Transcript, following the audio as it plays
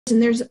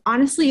And there's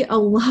honestly a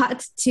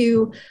lot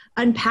to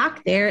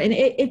unpack there, and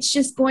it's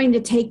just going to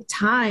take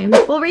time.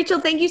 Well, Rachel,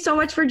 thank you so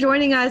much for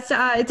joining us.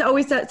 It's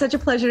always such a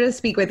pleasure to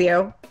speak with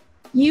you.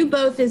 You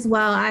both as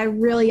well. I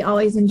really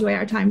always enjoy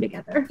our time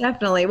together.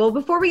 Definitely. Well,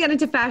 before we get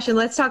into fashion,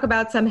 let's talk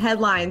about some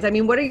headlines. I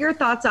mean, what are your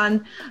thoughts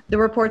on the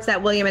reports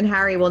that William and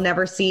Harry will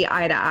never see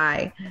eye to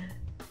eye?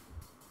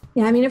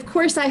 Yeah, I mean, of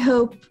course, I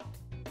hope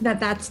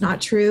that that's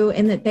not true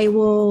and that they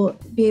will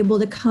be able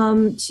to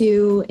come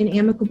to an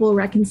amicable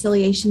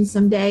reconciliation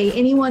someday.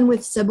 Anyone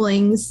with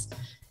siblings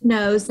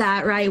knows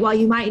that, right? While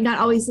you might not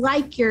always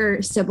like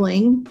your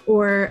sibling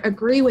or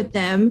agree with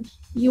them,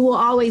 you will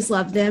always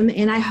love them.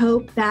 And I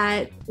hope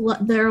that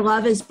their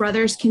love as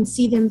brothers can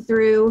see them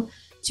through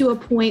to a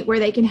point where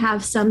they can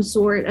have some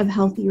sort of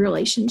healthy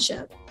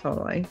relationship.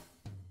 Totally.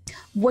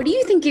 What do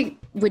you think it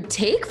would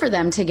take for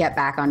them to get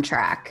back on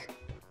track?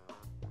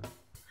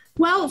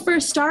 Well, for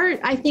a start,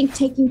 I think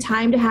taking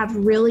time to have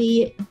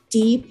really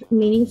deep,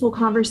 meaningful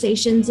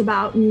conversations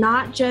about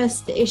not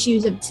just the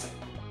issues of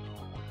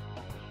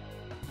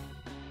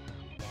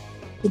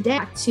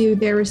today to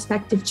their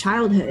respective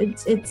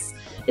childhoods.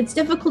 It's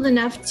difficult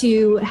enough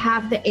to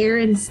have the heir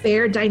and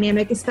spare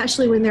dynamic,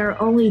 especially when there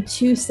are only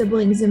two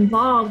siblings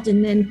involved,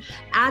 and then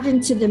add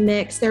into the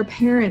mix their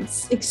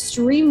parents'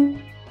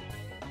 extremely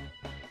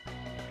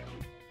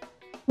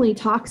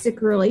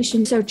toxic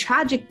relation so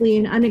tragically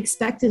and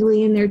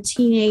unexpectedly in their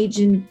teenage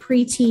and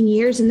preteen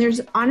years. And there's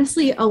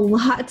honestly a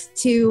lot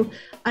to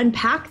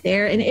unpack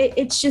there. And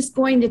it's just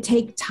going to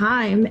take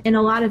time and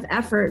a lot of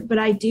effort, but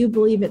I do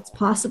believe it's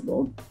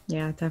possible.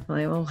 Yeah,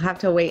 definitely. We'll have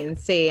to wait and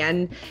see.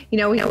 And,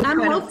 I'm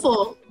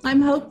hopeful.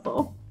 I'm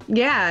hopeful.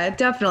 Yeah,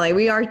 definitely.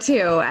 We are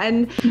too.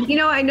 And,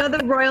 I know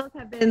the royals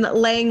have been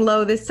laying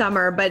low this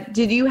summer, but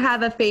did you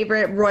have a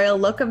favorite royal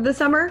look of the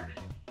summer?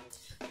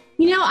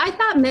 I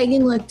thought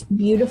Meghan looked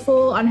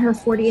beautiful on her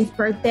 40th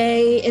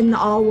birthday in the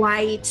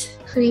all-white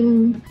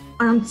cream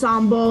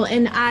ensemble.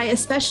 And I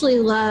especially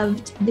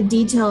loved the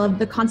detail of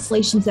the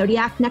Constellation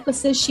Zodiac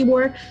necklaces she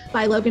wore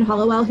by Logan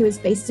Hollowell, who is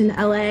based in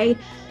LA.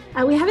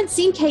 We haven't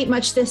seen Kate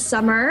much this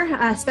summer,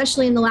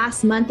 especially in the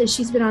last month as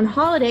she's been on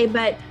holiday,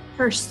 but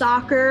her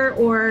soccer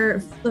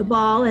or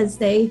football, as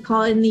they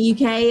call it in the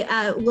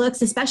UK,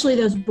 looks, especially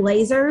those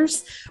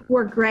blazers,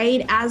 were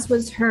great, as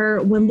was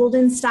her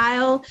Wimbledon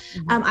style.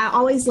 I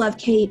always loved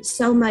Kate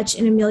so much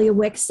in Amelia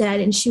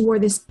Wickstead, and she wore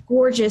this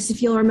gorgeous,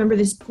 if you'll remember,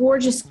 this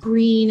gorgeous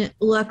green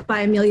look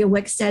by Amelia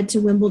Wickstead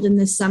to Wimbledon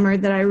this summer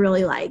that I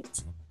really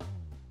liked.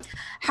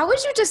 How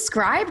would you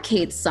describe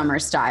Kate's summer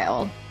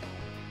style?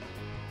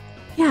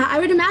 Yeah, I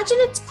would imagine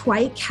it's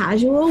quite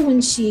casual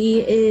when she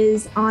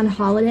is on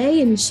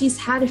holiday, and she's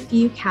had a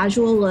few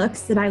casual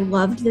looks that I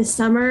loved this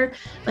summer,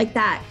 like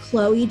that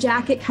Chloe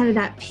jacket, kind of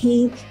that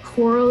pink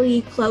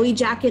corally Chloe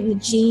jacket and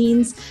the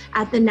jeans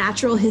at the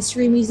Natural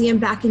History Museum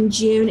back in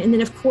June. And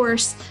then, of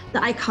course, the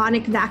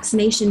iconic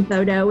vaccination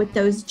photo with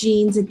those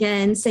jeans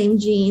again, same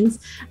jeans.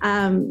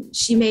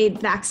 She made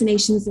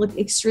vaccinations look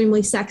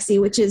extremely sexy,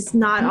 which is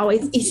not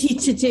always easy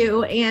to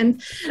do.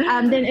 And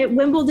then at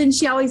Wimbledon,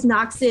 she always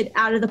knocks it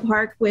out of the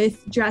park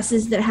with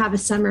dresses that have a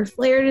summer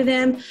flair to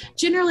them,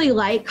 generally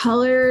light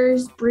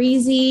colors,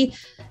 breezy.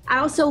 I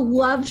also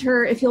loved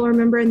her, if you'll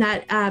remember, in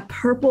that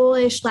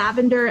purplish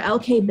lavender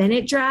L.K.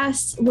 Bennett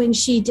dress when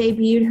she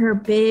debuted her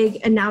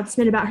big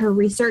announcement about her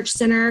research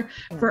center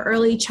for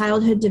early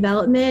childhood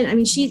development. I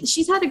mean,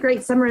 she's had a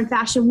great summer in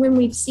fashion. When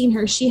we've seen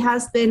her, she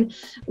has been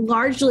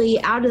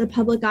largely out of the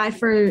public eye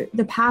for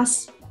the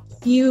past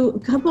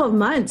couple of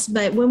months.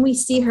 But when we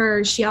see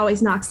her, she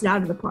always knocks it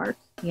out of the park.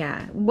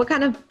 Yeah. What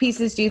kind of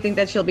pieces do you think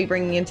that she'll be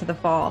bringing into the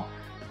fall?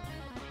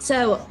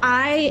 So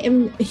I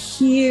am a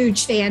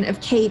huge fan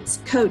of Kate's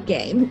coat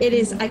game. It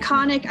is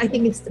iconic. I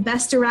think it's the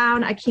best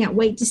around. I can't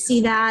wait to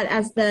see that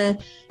as the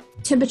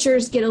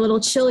temperatures get a little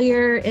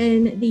chillier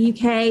in the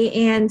UK.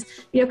 And,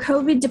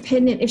 COVID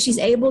dependent, if she's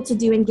able to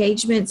do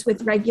engagements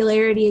with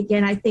regularity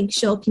again, I think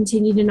she'll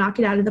continue to knock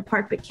it out of the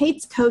park. But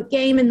Kate's coat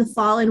game in the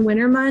fall and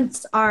winter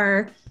months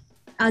are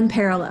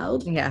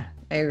unparalleled. Yeah,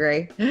 I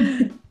agree.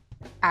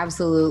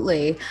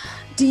 Absolutely.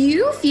 Do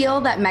you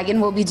feel that Meghan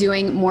will be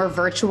doing more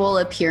virtual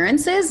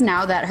appearances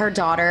now that her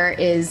daughter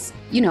is,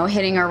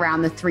 hitting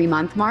around the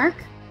 3-month mark?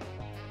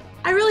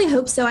 I really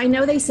hope so. I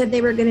know they said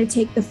they were going to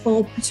take the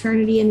full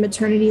paternity and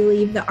maternity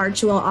leave that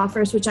Archewell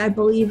offers, which I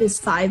believe is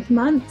 5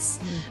 months.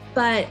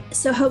 But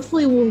so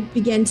hopefully we'll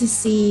begin to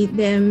see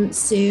them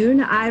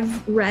soon.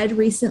 I've read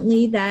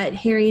recently that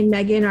Harry and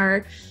Meghan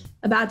are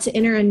about to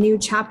enter a new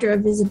chapter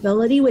of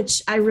visibility,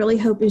 which I really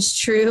hope is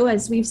true,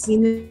 as we've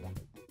seen them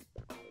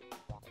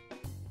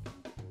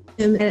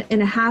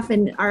and a half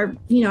in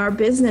our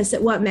business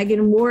at what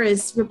Meghan wore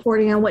is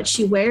reporting on what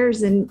she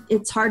wears, and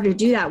it's hard to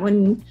do that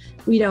when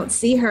we don't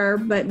see her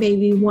but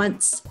maybe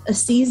once a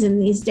season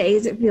these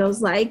days, it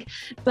feels like.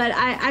 But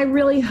I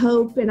really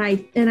hope and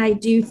I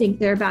do think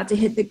they're about to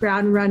hit the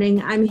ground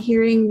running. I'm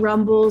hearing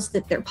rumbles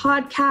that their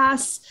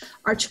podcasts,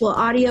 Archewell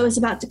Audio, is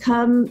about to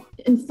come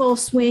in full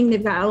swing.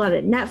 They've got a lot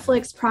of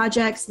Netflix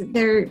projects that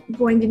they're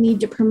going to need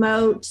to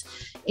promote.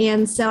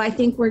 And so I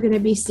think we're going to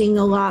be seeing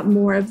a lot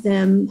more of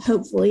them,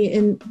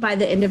 hopefully, by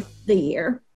the end of the year.